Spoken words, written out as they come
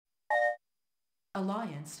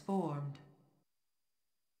Alliance formed.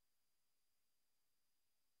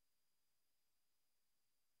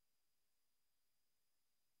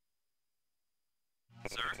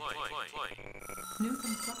 Sir, play. New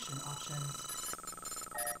construction options.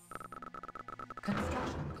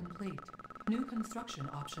 Construction complete. New construction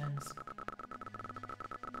options.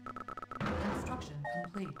 Construction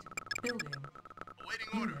complete. Building. Awaiting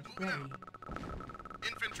orders. Unit Moving ready. out.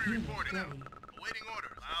 Infantry Unit reporting ready. out. Awaiting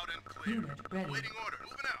orders. Loud and clear. Unit ready. Awaiting orders.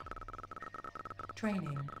 Moving out.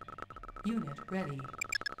 Training. Unit ready.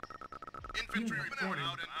 Infantry Unit reporting ready.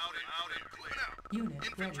 out and clear. Moving out. Unit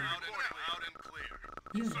Infantry ready. reporting out and clear.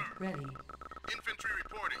 Unit Sir. ready. Infantry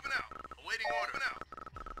reporting. Moving out. Awaiting orders. Moving out.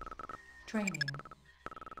 Training.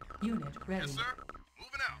 Unit ready. Yes, sir.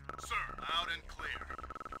 Moving out. Sir. Loud and clear.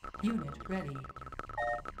 Unit ready.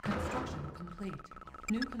 Construction complete.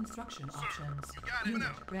 New construction Sir, options. you got it Unit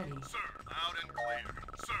now. ready. Sir. Loud and clear.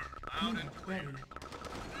 Sir. Loud Unit and clear. ready.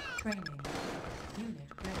 Training.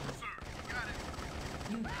 Unit ready. Sir. You got it.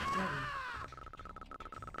 Unit ready.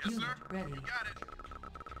 Yes, Unit sir. ready. You got it.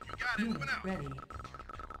 You got it. Unit Moving out. ready.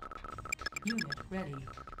 Unit ready.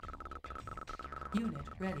 Unit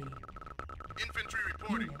ready. Infantry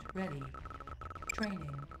reporting. Unit ready.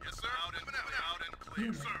 Training. Yes, sir. Loud and clear.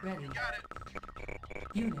 Unit Sir. ready. You got it.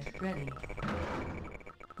 Unit ready.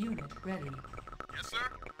 Unit ready. Yes, sir.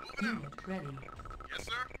 Moving out. Unit ready. Yes,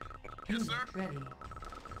 sir. Yes, Unit sir. ready.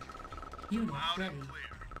 Unit Loud ready. and clear.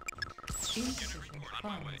 Insufficient report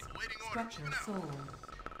on my way. funds. Waiting order. Structure Moving out. sold.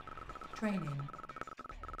 Training.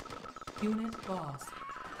 Unit boss.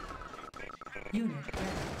 Unit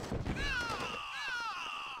ready.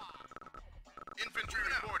 Infantry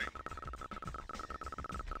reporting.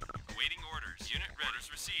 Awaiting orders. Unit ready.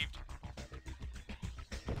 Orders received.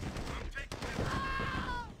 I'm taking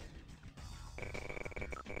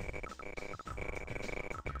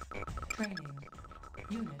Training.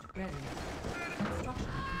 Unit ready.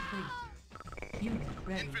 Construction complete. Unit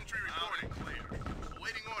ready. Infantry reporting. Clear.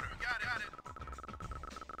 Awaiting order. Got it.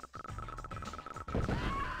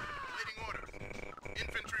 Awaiting orders.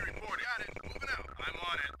 Infantry reporting. Got it. Moving out. I'm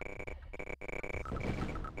on it.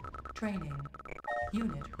 Training.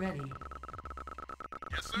 Unit ready.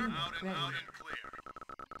 Yes, sir. Unit Out ready. and clear.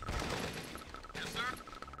 Yes, sir.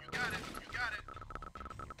 You got it. You got it.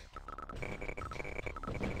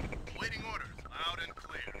 Awaiting orders. Loud and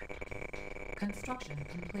clear. Construction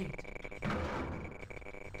complete.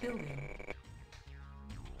 Building.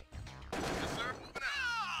 Yes, sir. Moving out.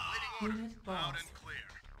 Awaiting orders. Unit Loud boss. and clear.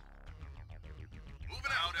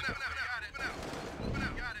 Moving out. Moving out. Got it. Moving out. Moving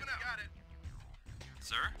out. Got it. Got it.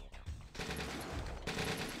 Sir?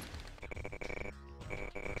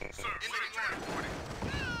 Sir. Infantry reporting.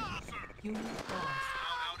 Sir. Unit boss.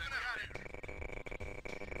 Out and got it.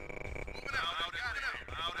 Moving out. Out and got it.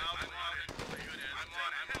 Out and got it. I'm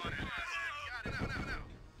on it. Got it. Out. Moving out. Got it. Got it. I'm on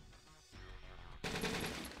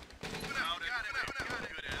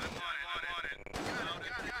it. Got it.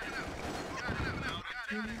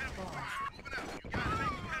 Unit boss. Moving out. You got it.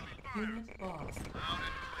 Heavy fire. Unit boss. Out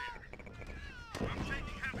and clear. I'm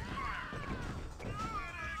taking heavy fire.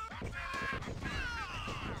 I'm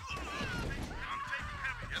taking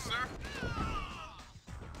heavy. Yes, sir.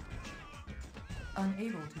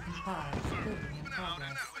 Unable to comply. Building in Moving out.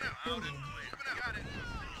 progress. Out Building. and clear. Got it.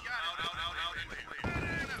 Got it. Out and clear.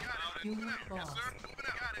 Unit Yes, boss. sir. Moving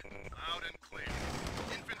out. Got it. Loud and clear.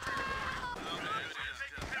 Infantry reporting. Loud and clear.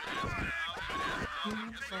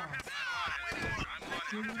 Unit boss.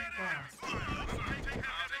 Unit boss. Unit boss.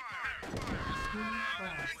 Unit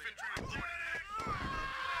boss.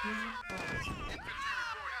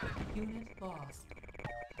 Unit boss.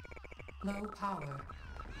 Low power.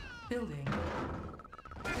 Building.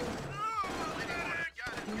 Building.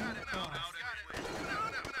 Unit boss.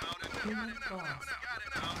 Unit boss.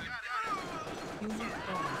 Unit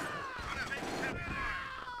boss.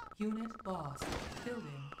 Unit boss.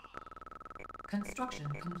 Building. Construction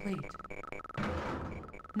complete.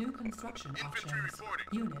 New construction Infantry options. reporting.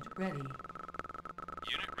 Unit ready.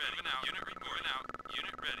 Unit ready. Moving out. Unit reporting out.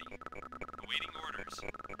 Unit ready. Awaiting orders.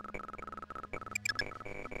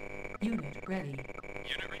 Unit ready.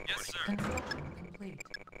 Unit ready. Yes, sir. Construction complete.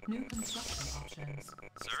 New construction options.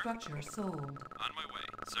 Sir? Structure sold. On my way.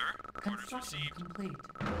 Sir? Orders Construction received. complete.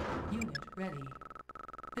 Unit ready.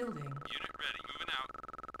 Building. Unit ready. Moving out.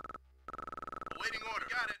 Awaiting order.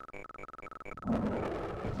 Got it.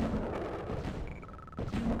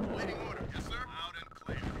 Unit Awaiting order. Yes, sir. Loud and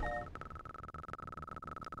clear.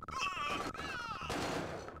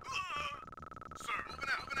 Sir, moving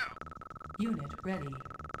out. Moving out. Unit ready.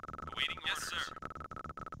 Awaiting yes, sir.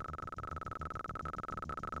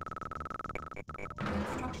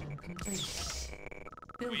 Construction complete.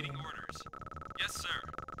 Awaiting Building. orders. Yes, sir.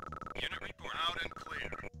 Unit reporting. Loud and clear.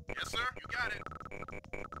 Yes, sir. You got it.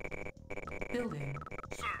 Building.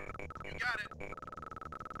 Sir. You got it.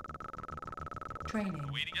 Training.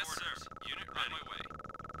 Awaiting orders. Unit ready. On my way.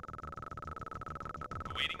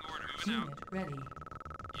 Awaiting order. Moving out. Unit ready.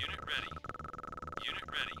 Unit ready. Unit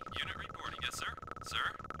ready. Unit reporting. Yes, sir. Sir?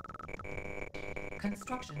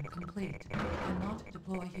 Construction complete. Cannot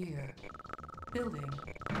deploy here. Building.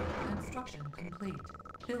 Construction complete.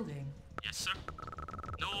 Building. Yes, sir.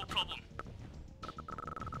 No problem.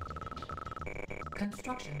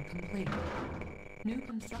 Construction complete. New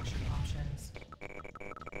construction options.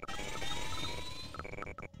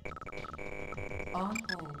 On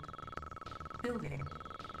hold. Building.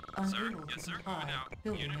 Sir? Unable Yes, to sir. comply. Moving out.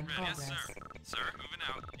 Building Unit in ready. Yes, progress. sir. Sir, moving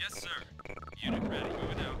out. Yes, sir. Unit ready.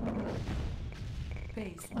 Moving out.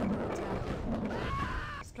 Base under attack.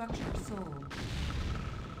 Structure sold.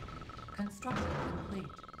 Construction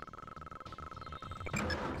complete.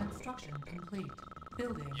 Construction complete.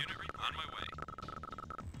 Building. Unit on my way.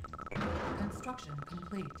 Construction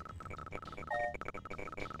complete.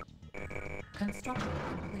 Construction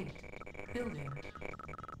complete. Building.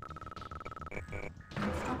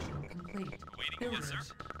 Construction complete. Awaiting Building. yes,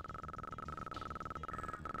 sir.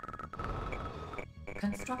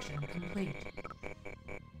 Construction complete.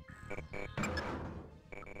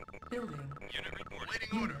 Building. Unit reporting. Awaiting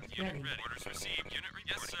Unit orders. ready. Unit ready. Orders received. Unit reporting.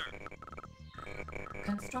 Yes, sir.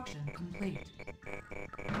 Construction complete.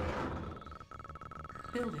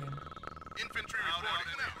 Building. Infantry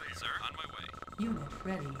reporting. Clear. Sir, on my way. Unit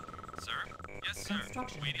ready. Sir? Yes, sir.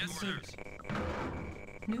 Construction Waiting yes, sir.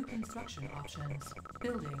 complete. New construction options.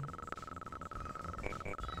 Building.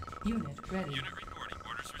 Unit ready. Unit reporting.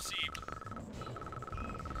 Orders received.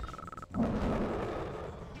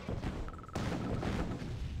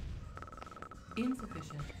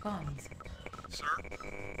 Insufficient funds. Sir.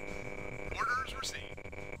 Orders received.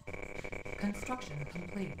 Construction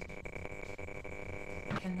complete.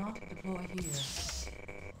 Cannot deploy here.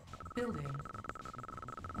 Building.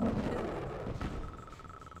 Building.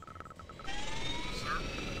 Sir.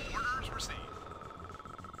 Orders received.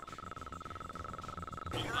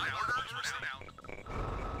 Over and out. Orders received.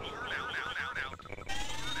 Over and out. Over and out. Over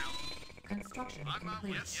and out. Construction On my way.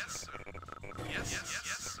 complete. Yes, yes, sir. Yes, yes,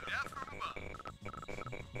 yes, sir. Death from above.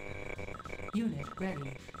 Unit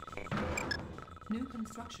ready. New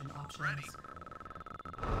construction options. Ready.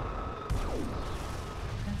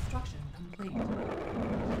 Construction complete.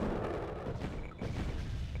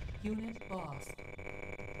 Unit boss.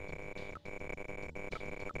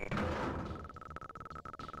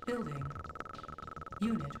 Building.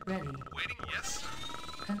 Unit ready. Waiting. Yes, sir.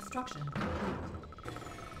 Construction complete.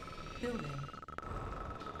 Building.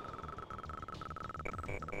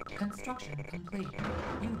 Construction complete.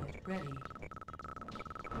 Unit ready.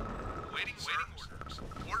 Waiting, waiting orders.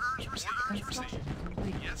 Orders received. Construction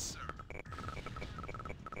complete. Yes, sir.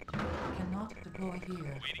 Cannot deploy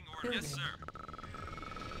here. Waiting order. Building. Yes, sir.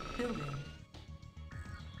 Building.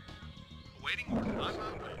 Waiting order. On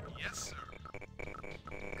my way. Yes, sir.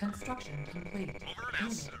 Construction complete. Over and out,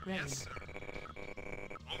 Unit sir. ready. Yes, sir.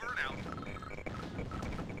 Over and out.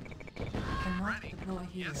 Cannot Ready. deploy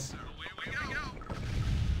here. Yes, sir. Away we go.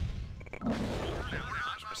 Over and out.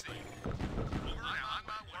 Orders received. Over and out. On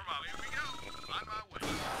my way. Away we go. On my way.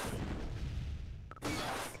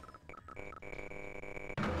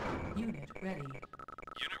 Unit ready.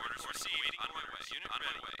 Unit orders received. Waiting on my way. Unit on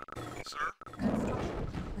my way. Sir. Construction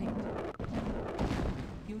complete.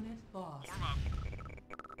 Unit boss. Warm up.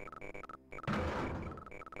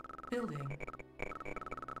 Building.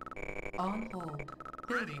 On hold.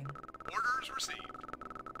 Building. Orders received.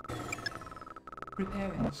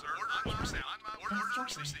 Repairing. Sir. Orders received. On my orders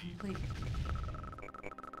Construction received. complete.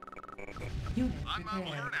 Unit On my way.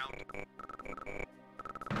 Over repaired. and out.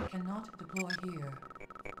 Cannot deploy here.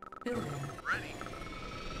 Building. Ready.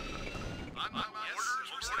 On my way.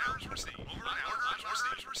 Orders received. Over and out.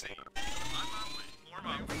 Orders received. On my way. Warm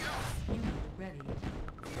up. Here we go. Unit ready.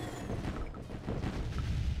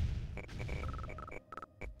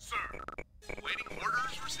 Sir. Waiting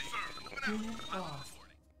orders received. Sir. Moving out. Unit boss.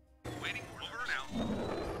 Waiting over and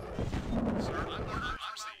out. Sir, on orders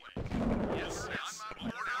received. Yes, yes. On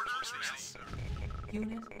orders received. Yes, sir.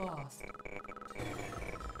 Unit boss.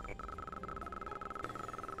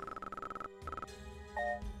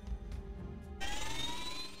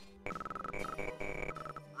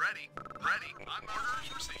 Ready. Ready. On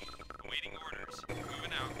orders received. Awaiting orders.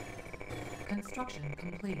 Moving out. Construction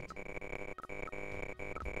complete.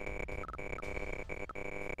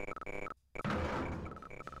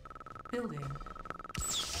 Building.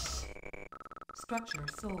 Structure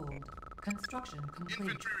sold. Construction complete.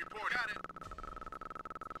 Infantry report. Got it.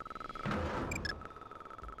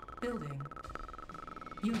 Building.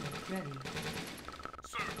 Unit ready.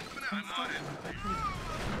 Sir, moving out. I'm on Construction it. complete.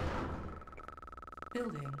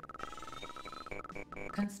 Building.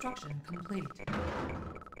 Construction complete.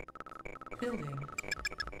 Building.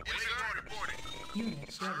 Waiting order. Reporting.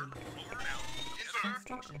 Unit Sir, ready. over and out. Yes, sir.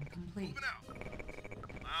 Construction complete. Moving out.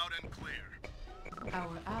 Loud and clear.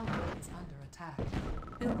 Our ally is under attack.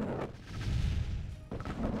 Building.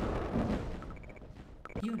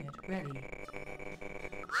 Unit ready. Ready.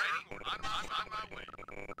 I'm on my way.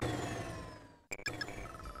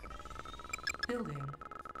 Building.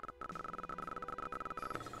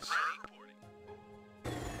 Sir, reporting.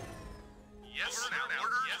 Yes, sir.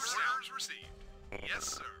 Orders, yes, orders received. Yes,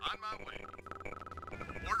 sir. On my way.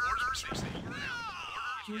 Orders received.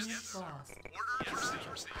 Unit Yes, sir. lost. Orders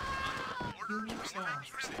received. Orders Unit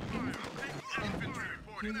lost. received. Infantry Infantry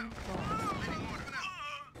reporting Unit out. lost. Waiting order now.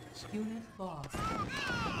 Unit lost.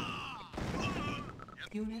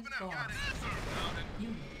 Unit Moving out. Got lost. it. Sir. Loud and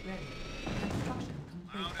Unit ready. Construction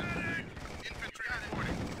complete. infantry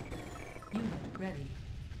reporting. Unit ready.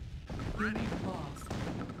 Unit lost.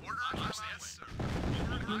 Orders received. Yes, sir.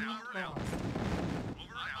 Over and Unit out. Over and out. lost.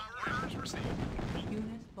 Over and out. Orders received.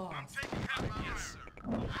 Unit I'm lost. taking cover. Yes, sir.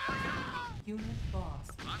 Unit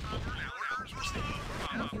lost. I'm over now. Orders received.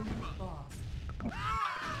 Unit lost.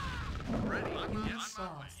 Ready. Unit Yes,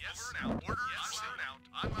 lost. yes. Over and out. Orders received.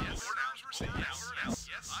 I'm yes. Orders received. Yes, over and out.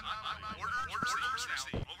 Yes. I'm orders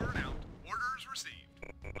received. Over and out. Orders received.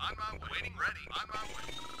 On my way. Waiting. Ready. On my way.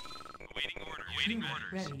 Awaiting orders. Awaiting Unit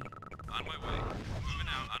orders. ready. On my way. Moving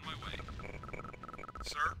out. On my way.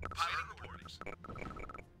 Sir, pilot reports.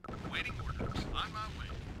 Waiting orders. On my way.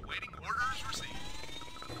 Waiting orders received.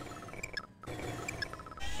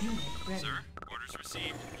 Unit ready. Sir, orders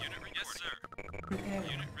received. Unit reporting. Yes, sir. Preparing.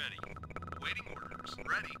 Unit ready. Waiting orders.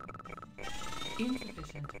 Ready.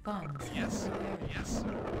 Insufficient funds. Yes. Preparing. Yes,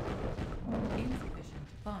 sir. Insufficient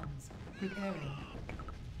funds. Preparing.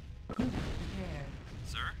 Unit prepared.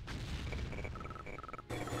 Sir?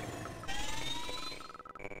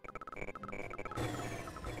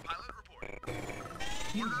 Pilot reporting.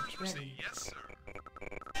 Unit Orders ready. received. Yes, sir.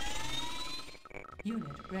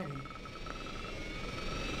 Unit ready.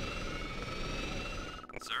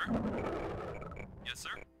 Sir? Yes, sir.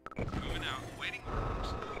 Moving out. Waiting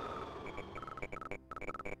orders.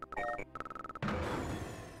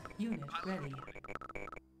 Unit Pilot ready. reporting.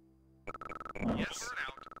 Yes. Over and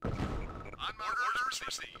out. On my orders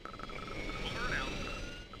received. Over and out.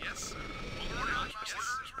 Yes, sir. Over and out.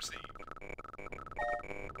 Orders received.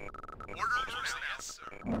 Orders received. Yes, sir.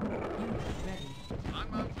 Unit ready. On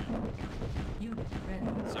my way. Unit ready.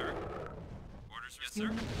 Sir? Orders received. Yes, sir.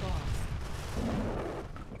 Unit lost.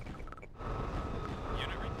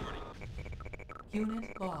 Unit reporting. Unit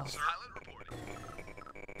lost. Pilot reporting.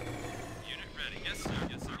 Unit ready. Yes, sir.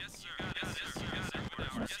 Yes, sir. Yes, sir. Yes, sir. Yes, sir. Yes, sir.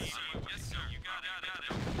 Orders received. Yes, sir. You got it.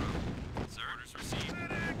 No problem. Sir, orders received.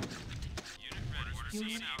 Unit ready. Orders Unit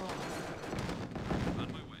received. lost. On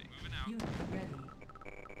my way. Moving out. Unit ready.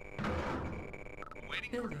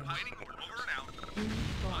 Waiting Building. order. Waiting order. Over and out. Unit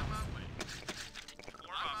On lost. my way.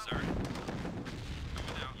 Warm up, sir.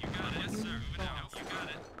 Moving out. You got it. Yes, sir. Moving out. You got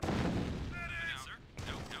it. Moving out, sir.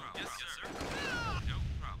 No, no. Yes, sir. No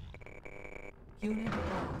problem. Unit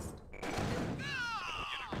lost.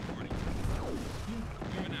 Unit reporting. Unit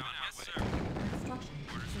Moving ready. out. Yes, sir. Construction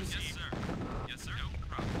Orders complete. received. Yes, sir. Yes, sir. No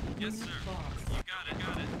problem. Yes, Unit sir. lost. You got it.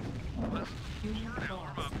 Got it. Unit Over now. Warm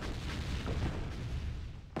lost. up.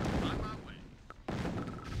 On my way.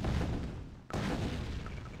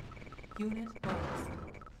 Unit lost.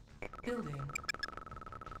 Building.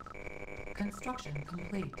 Construction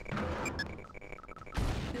complete.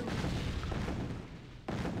 Building.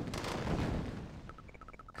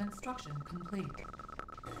 Construction complete.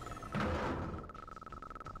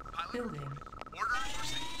 Pilot Building. reporting. Orders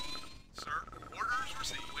received. Sir, orders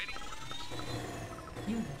received. Waiting orders.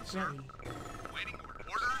 Unit Sir. ready. Waiting orders.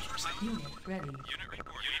 Orders received. Unit ready. Unit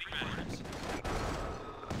report. Unit orders.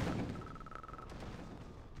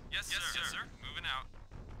 Yes, sir. Yes, sir. Moving out.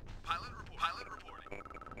 Pilot report. Pilot reporting.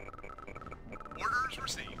 Orders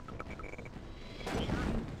received. Over.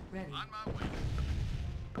 Unit ready. On my way.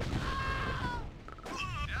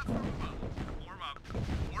 Death from above. Warm up.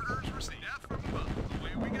 Orders received. Death from above.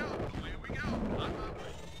 Away we go. Away we go. On my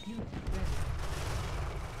way. Unit ready.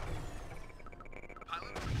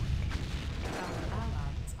 Pilot reporting. Our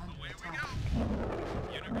ally is under Away we attack. go.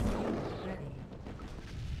 Unit report. Unit ready.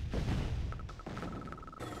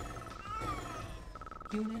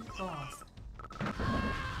 Unit lost. Building.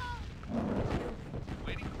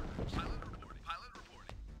 Waiting orders. Pilot reporting. Pilot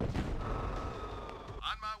reporting.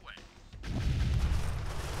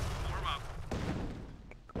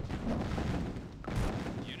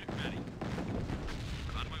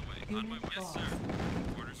 On my way. Yes, sir.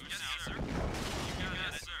 Orders received. Yes, sir. You got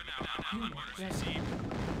it, sir. Now, Unit orders ready. received.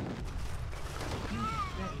 Unit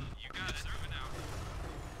ready. You got it, sir. Moving out.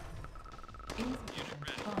 Unit Insufficient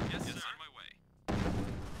ready. funds. Yes, sir. On my way.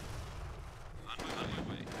 On my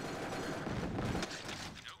way.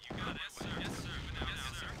 No, you got it, yes, sir. Yes, sir. Moving out. Yes,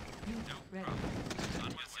 sir. Unit No ready. problem.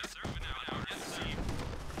 On my way, sir. Moving out. Yes, sir.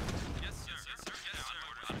 Yes, sir. Yes, sir. Yes, sir.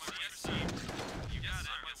 Orders received. You got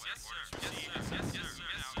it. Yes, sir. Yes, sir. Yes, sir.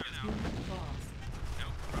 Yes, sir. Unit lost. No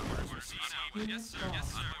problem. Orders received. Yes, sir. Yes,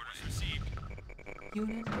 sir. Orders received.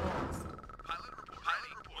 Unit lost. Pilot report.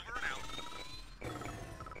 Pilot report. Over and out.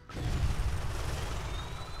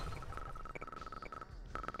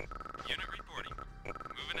 Unit reporting.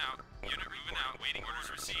 Moving out. Unit moving out. Waiting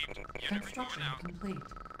orders received. Unit reporting Construction out. complete.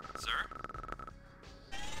 Sir?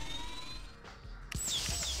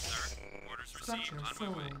 Sir? Orders received. Structure On my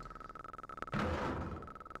sold. way.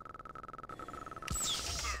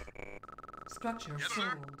 Structure Yes,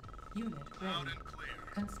 sir. sold. Unit Loud ready. and clear.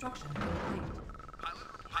 Construction complete. Pilot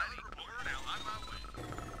report. Pilot report. Over and out. On my way.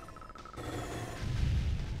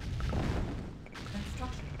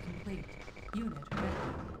 Construction complete. Unit ready.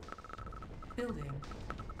 Building.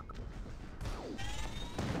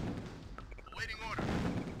 Awaiting order.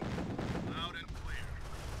 Loud and clear.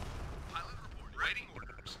 Pilot report. Waiting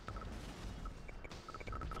orders.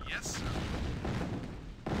 Yes, sir.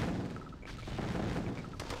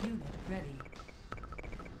 Unit ready.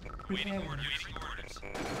 Waiting Repairing. orders. Waiting orders.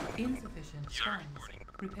 Insufficient Sir, funds. reporting.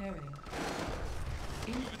 Repairing.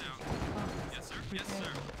 Moving out. Insufficient funds. Yes, sir. Yes,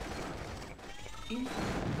 sir. Repairing.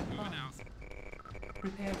 Insufficient Moving out. funds.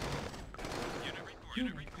 Repairing. Unit report.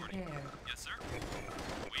 Unit Unit reporting. repaired. Yes, sir.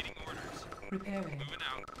 Waiting orders. Repairing. Moving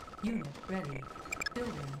out. Unit ready.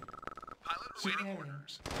 Building. Pilot waiting Repairing.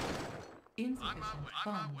 orders. On my Insufficient way.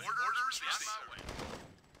 On my funds. way. Orders received. On my way.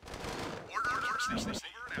 Orders received.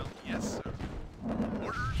 Over and out. Yes, sir.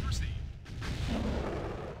 Orders received.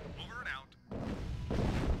 Over and out.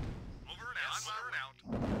 Over and out. Over and out.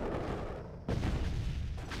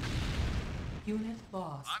 Unit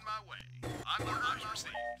lost. On my way. On orders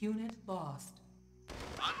received. Unit lost.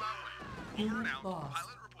 On my way. Over and Unit out. lost.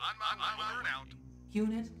 Pilot report. On my way. Over and out.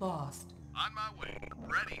 Unit lost. On my way.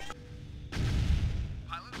 Ready.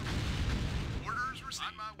 Pilot report. Orders received.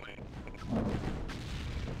 On my way.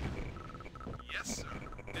 Yes, sir.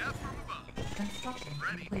 Death from above. Construction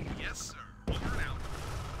Ready. complete. Yes, sir. Over and out.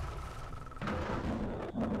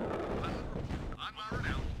 Pilot report. On my way.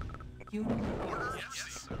 Out. Unit Order. lost.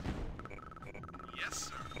 Yes, sir. Yes,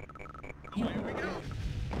 sir. Away Unit we go. ready.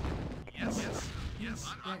 Yes, yes, sir. Yes,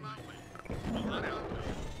 Unit on my ready. way. Over and out.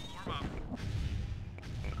 Warm up.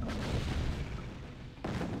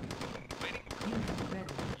 Waiting. Unit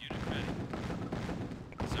ready. Unit ready.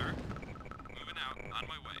 Sir? Moving out. On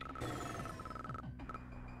my way.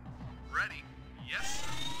 Ready. Yes,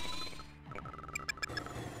 sir.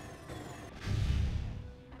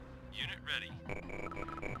 Unit ready.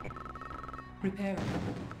 Repairing.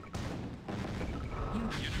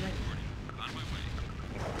 Unit Unit ready. reporting. On my way.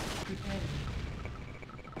 Repairing.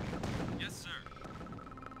 Yes, sir.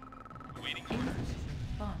 Waiting orders.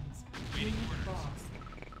 Insufficient funds. Waiting Unit orders. lost.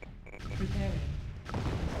 Repairing.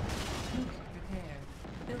 Unit repaired.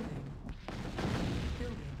 Building.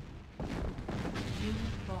 Building.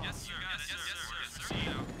 Unit lost. Yes, sir. Yes, sir. Yes, sir. Yes, sir.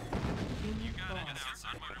 Out. You Unit got it. lost. Yes, sir.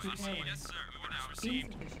 On orders Repairing. received. Yes, sir. Moving out.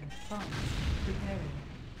 Received. Insufficient funds. Repairing.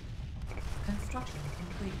 Construction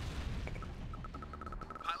complete.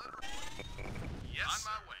 Pilot report. Yes, on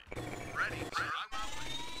my way. Ready, sir. On my way.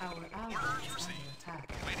 Our ally Orders is under received. attack.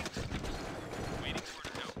 Waiting. Waiting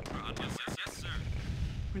order. No. On yes, yes, yes, sir.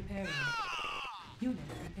 Repairing. Unit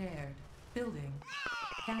repaired. Building.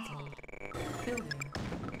 Cancelled. Building.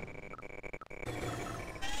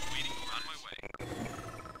 Waiting order. On my way.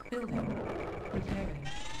 Building. Repairing.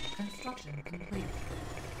 Construction complete.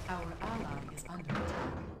 Our ally is under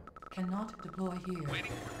attack. Cannot deploy here.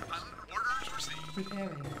 Waiting. Pilot orders received.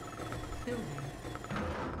 Repairing. Building.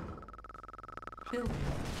 Building.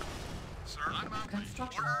 Sir, on my way.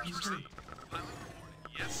 Construction Orders complete. received. Pilot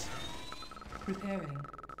reporting. Yes, sir. Repairing.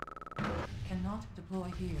 Cannot deploy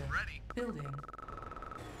here. Ready. Building.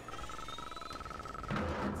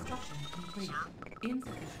 Construction complete. Sir?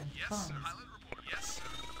 Insufficient Yes, funds. sir. Pilot report. Yes, sir.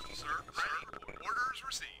 Sir, ready. Orders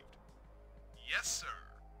received. Yes, sir.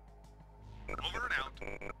 Over and out.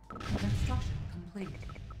 Construction complete.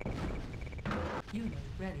 Unit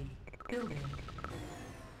ready. Building.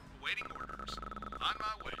 Waiting orders. On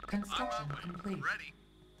my way. Construction on my way. complete. Ready.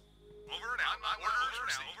 Over and out. Orders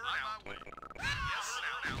received. Over and out. Yes,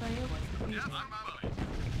 now. Player was defeated. Yes, on my way.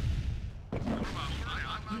 Over and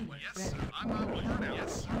out. On my way. Yes, sir. On my way. Over and out.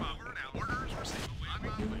 Yes, sir. Over and out. Orders received. On my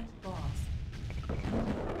way. Unit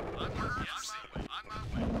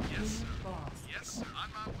Yes, sir. Unit lost. Yes, sir. On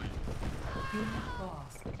my way. Unit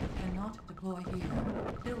lost. Cannot deploy here.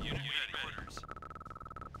 Building. Unit orders.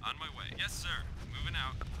 On my way. Yes, sir. Moving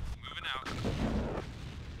out. Moving out.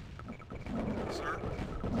 Sir.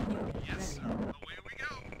 Unit Yes, sir. ready. Away we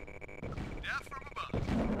go. Death from above.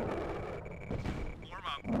 Warm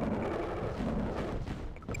up.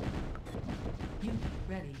 Unit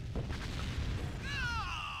ready.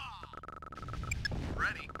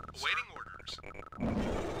 Ready. Awaiting orders.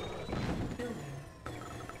 Building.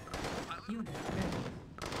 Pilot. Unit ready.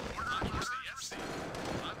 Orders received. Yes, sir.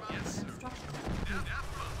 On my yes, sir. Construction Death complete.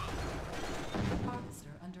 from above.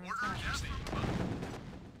 Harvester under Orders attack. yes, from above.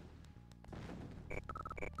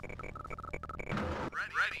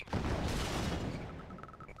 Ready.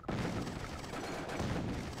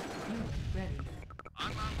 Unit ready.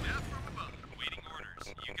 On my death from above. Waiting orders.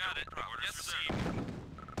 You got it. Orders Yes, sir. received.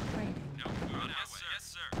 Training. No, on yes, sir. Yes,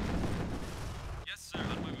 sir. Yes, sir. On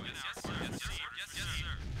my way. Yes, sir. Yes, sir. Yes,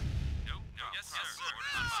 sir. No, no. Yes, sir.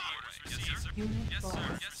 Orders received. Yes, sir. Unit Yes, sir.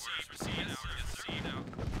 lost. Yes, sir. Orders received. Yes, sir. Yes, sir. Now.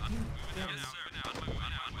 On Unit moving out. ready. Yes, sir. On my way.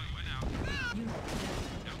 On my way now. Unit ready.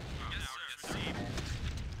 No, yes, sir. Yes, received.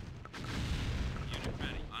 Unit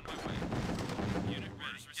ready. On my way. Unit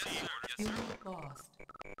ready. Yes, sir. Yes, sir. Unit lost.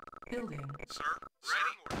 Building. Sir.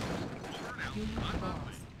 Ready. Orders. Over now. Unit On my way.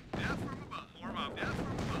 lost. Death from above. Warm up. Death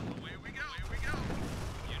from above. Away we go. Away we go.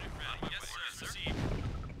 Unit ready. Yes, sir. Yes, received.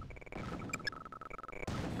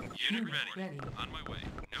 Unit Unit ready. ready. On my way.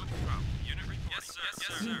 No problem. Unit reporting. Yes, sir.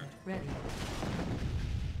 Yes, sir. Unit ready.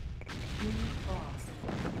 Unit lost.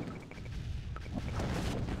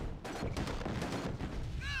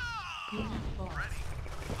 Unit lost. Ready.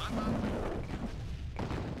 On my way.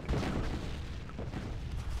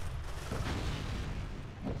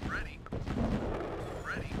 Ready.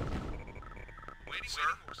 Ready. Waiting. Sir.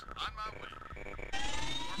 On my way.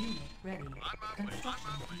 Unit ready. On my way. On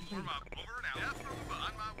Construction my way. complete. Warm up. Over and out. Death from above.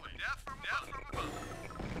 On my way. Death from above.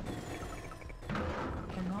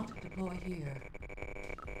 Cannot deploy here.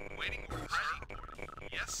 Waiting orders. Ready.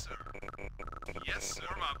 Yes, sir. Yes, sir.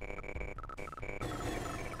 Warm up.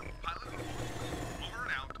 Pilot report. Over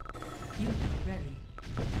and out. Unit ready.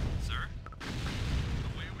 Sir.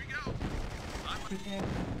 Away we go. On my Prepare.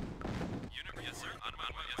 Unit. Yes, sir. On my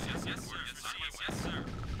way. Yes, yes, yes, sir. Yes, sir. Yes, yes, sir.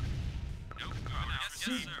 No, go on now. Yes,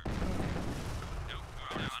 yes, sir. No, go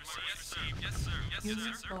on now. Yes, sir. Yes, sir. Yes, Unit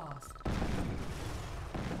yes, sir. lost. You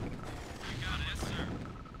got it. Yes, sir.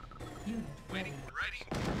 Unit ready. ready.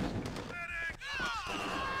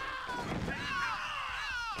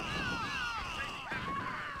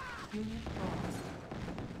 Unit lost.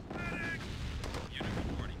 Unit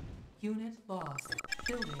reporting. Unit lost.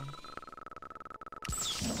 Building.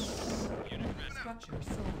 Unit ready. Structure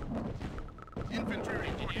sold. Infantry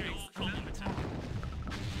Engineering. Base under attack.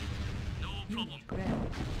 No Unit ready.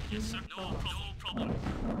 Yes, sir. Unit No lost. problem.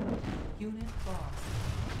 Unit lost.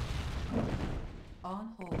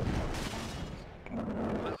 On hold.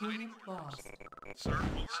 Unit lost. Sir, over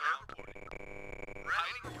and out.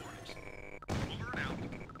 Ready. Over and out.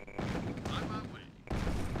 On my way.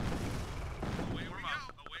 Away we go.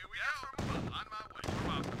 Away we go. On my way. Warm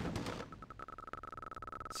up.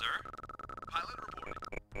 Sir. Pilot reporting.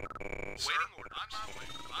 Waiting order. On my way.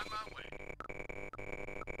 On my way.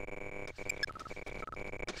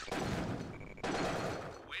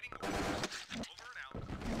 Waiting orders. Over and out.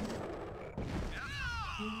 Yes.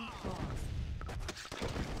 Unit lost.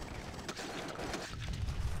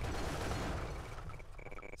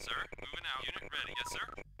 Sir. Moving out. Unit ready. Yes, sir.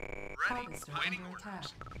 Ready. Harvester Waiting under attack.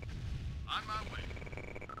 orders. On my way.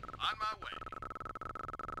 On my way.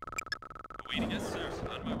 Awaiting. Yes, sir.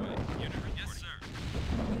 On my way. Unit reporting. Yes, sir.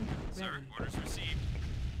 Unit Sir. ready. Orders received.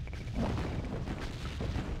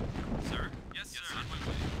 Sir. Yes, sir. On my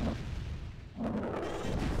way.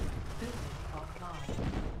 Building offline.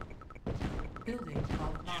 Building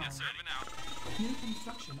offline. Unit moving out. New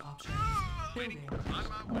construction options. Waiting Building. orders. On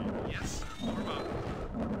my way. Yes, sir. Warm up.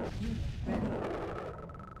 Unit ready.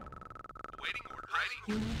 Waiting orders. Ready.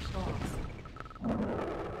 Unit lost.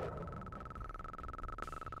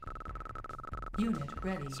 Unit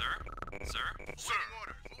ready. Sir. Sir. Waiting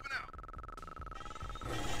orders. Moving out.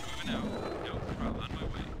 Moving out. No problem. On my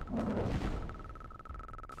way.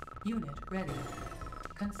 Unit ready.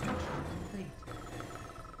 Construction complete.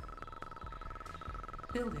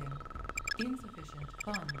 Building. Insufficient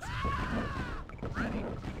funds. Ready.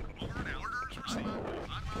 Over and out. Orders received. On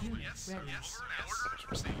my way. Unit Yes, sir. ready. Yes, sir. Orders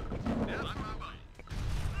received. Yes, on my way.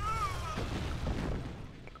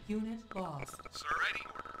 Unit lost. Sir, ready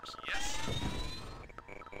orders. Yes, sir.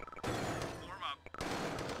 Warm up.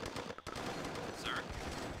 Sir.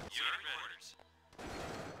 Unit orders.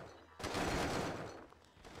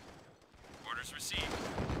 Orders received.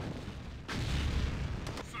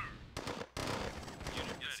 Sir.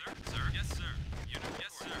 Unit, yes, sir. Sir, yes, sir. Unit,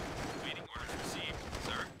 yes, sir. Waiting orders received.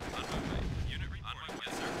 Sir, on my way. Unit report. On my way,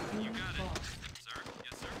 yes, sir. You Unit got it. lost. Sir,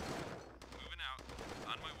 yes, sir. Moving out.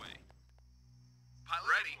 On my way. Pilot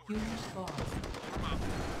ready. Unit lost. Warm up.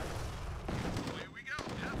 Away we go.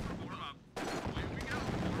 Yeah, warm up. Away we go.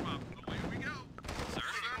 Warm up. Away we go. Sir,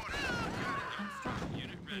 Construction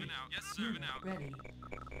unit complete. ready now. Yes, sir. Unit Now. ready.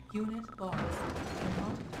 Unit lost.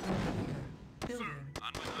 Cannot deploy here. Building.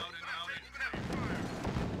 On my way.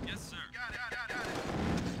 Yes, sir. Got it.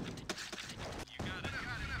 You got it.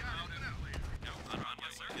 No, on my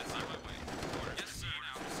way, sir. Yes, on my way. Orders yes, sir.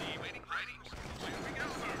 Now received. Waiting ready. Away we go,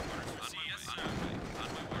 sir. Orders received. Yes, sir. On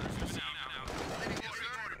my way. Orders received now.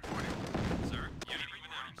 Sir, unit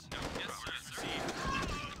reporting. No, yes, sir. Received.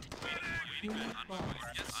 Waiting Unit on my way.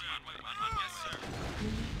 lost. Yes, sir. On my way. Yes, sir.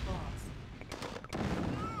 Unit lost.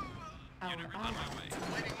 Our Unit on my way. allies.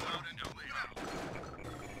 Waiting loud and clear.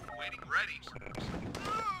 Waiting ready. Unit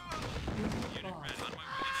Unit lost. ready. On my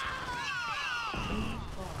way. Yes, sir. Unit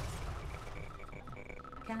lost.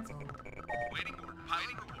 Cancel. Waiting order.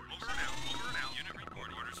 Pilot report. Over and out. Over and out. Unit report.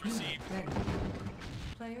 Orders Unit received. ready.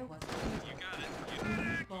 Player was You defeated. got it.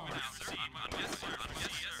 Unit Now, lost. sir. Yes, sir.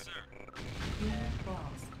 Yes, sir. Unit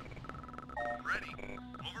lost. Ready.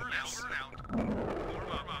 Over and out. Over and out. Warm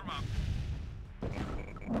up. Warm up.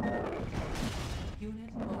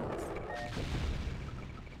 Unit lost.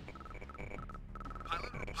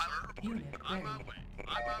 Pilot report. Unit On ready. my way.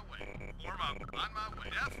 On my way. Warm up. On my way.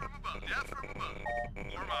 Death from above. Death from above.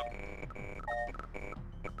 Warm up.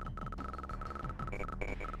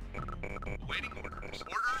 Waiting orders.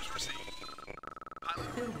 Orders received.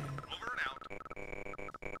 Pilot Building. over and out.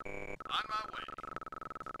 On my way.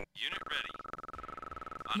 Unit ready.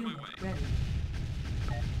 On my Unit way. ready.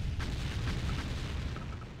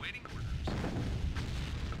 Waiting orders.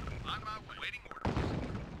 On my way. Waiting orders.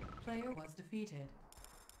 Player was defeated.